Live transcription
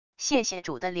谢谢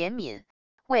主的怜悯，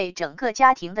为整个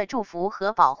家庭的祝福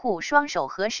和保护，双手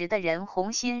合十的人，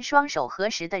红心双手合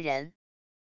十的人。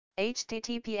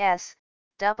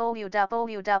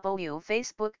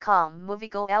https://www.facebook.com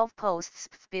Movigo Elf Posts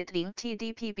Bit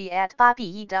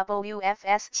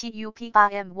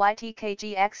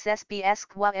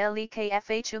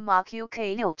TDP@8BEWFS7UP8MYTKGXSBSQLEKFH Mark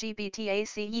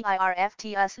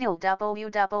UK6GBTACEIRFTS6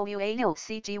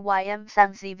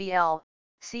 WWA6CGYM3ZVL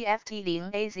CFT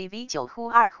 0AZV 9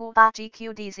 Hu 2 Hu 8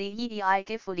 GQDZEEI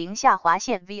GIF 0下划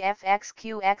线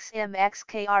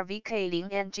VFXQXMXKRVK 0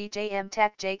 NGJM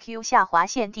Tech JQ 下划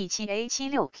线第7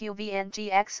 A76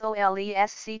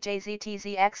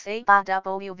 QVNGXOLESCJZTZXA 8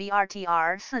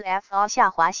 WVRTR 4 FR 下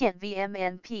划线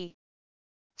VMNP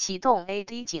启动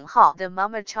AD 井号 The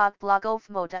Mama Chalk Blog of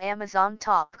Mode Amazon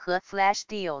Top 和 Flash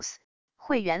Deals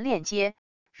会员链接。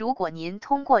如果您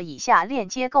通过以下链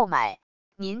接购买，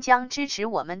您将支持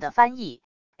我们的翻译。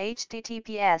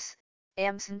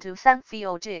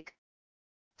https://amazon.3fiojig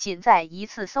仅在一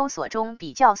次搜索中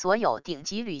比较所有顶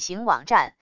级旅行网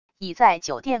站，已在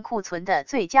酒店库存的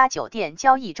最佳酒店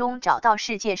交易中找到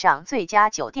世界上最佳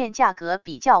酒店价格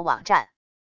比较网站。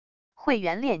会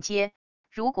员链接。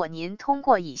如果您通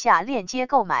过以下链接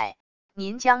购买，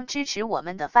您将支持我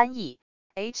们的翻译。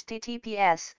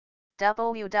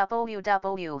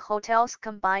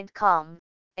https://www.hotelscombined.com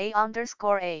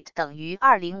A_8 等于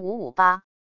20558。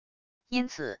因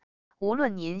此，无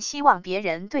论您希望别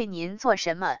人对您做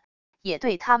什么，也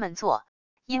对他们做，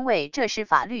因为这是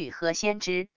法律和先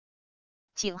知。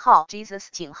井号 Jesus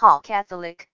井号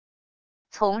Catholic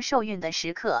从受孕的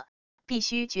时刻，必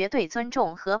须绝对尊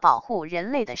重和保护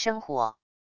人类的生活。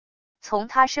从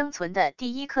他生存的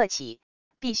第一刻起，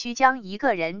必须将一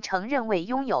个人承认为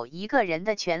拥有一个人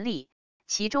的权利，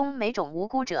其中每种无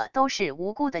辜者都是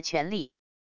无辜的权利。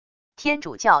天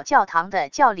主教教堂的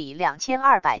教理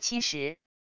2270，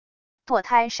堕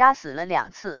胎杀死了2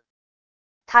次。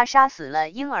他杀死了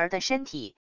婴儿的身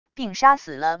体，并杀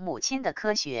死了母亲的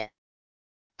科学。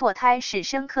堕胎是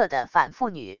深刻的反妇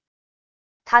女。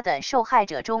他的受害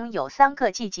者中有3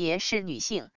个季节是女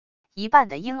性，一半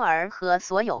的婴儿和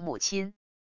所有母亲。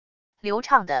流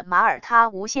畅的马耳他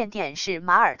无线电是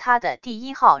马耳他的第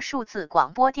1号数字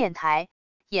广播电台，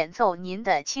演奏您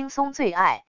的轻松最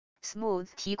爱。Smooth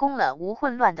提供了无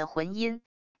混乱的混音，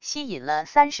吸引了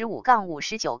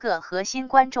35-59个核心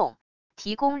观众，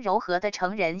提供柔和的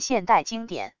成人现代经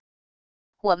典。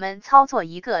我们操作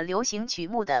一个流行曲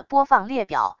目的播放列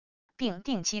表，并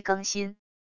定期更新。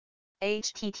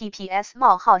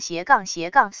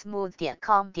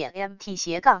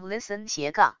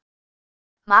https://smooth.com/mt-listen-。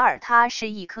马耳他是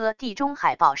一颗地中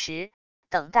海宝石，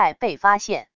等待被发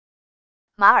现。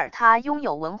马耳他拥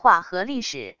有文化和历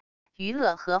史、娱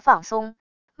乐和放松、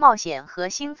冒险和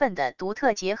兴奋的独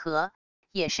特结合，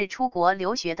也是出国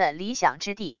留学的理想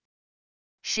之地。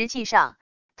实际上，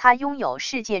它拥有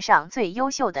世界上最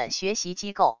优秀的学习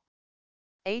机构。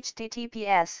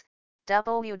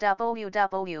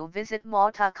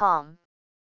https://www.visitmalta.com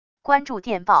关注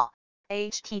电报。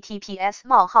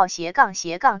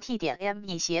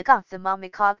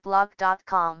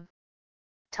https://me/themumicogblog.com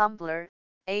Tumblr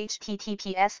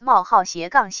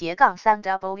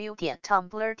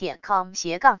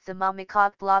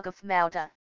https://3w.tumblr.com/themumicogblog of Malta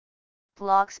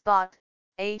Blogspot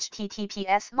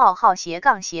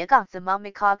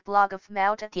https://themumicogblog of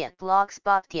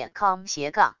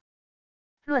Malta.blogspot.com/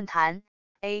 论坛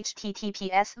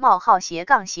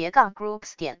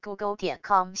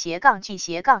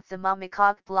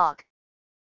https://groups.google.com/g/themumicogblog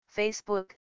Facebook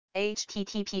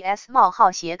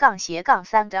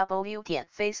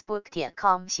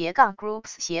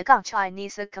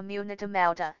https://3w.facebook.com/groups/Chinese Community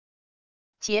Malta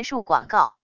结束广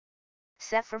告。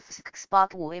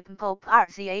Sefrfskspot5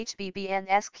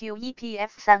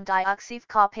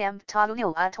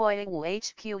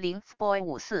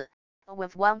 Poop2ZHBBNSQEPF3DIOXIFCOPM6ATOY5HQ0FBOY54 with1xrk0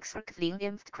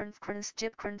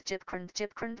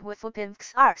 with1xrk0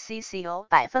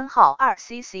 with1xrk0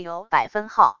 2CCO 百分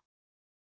号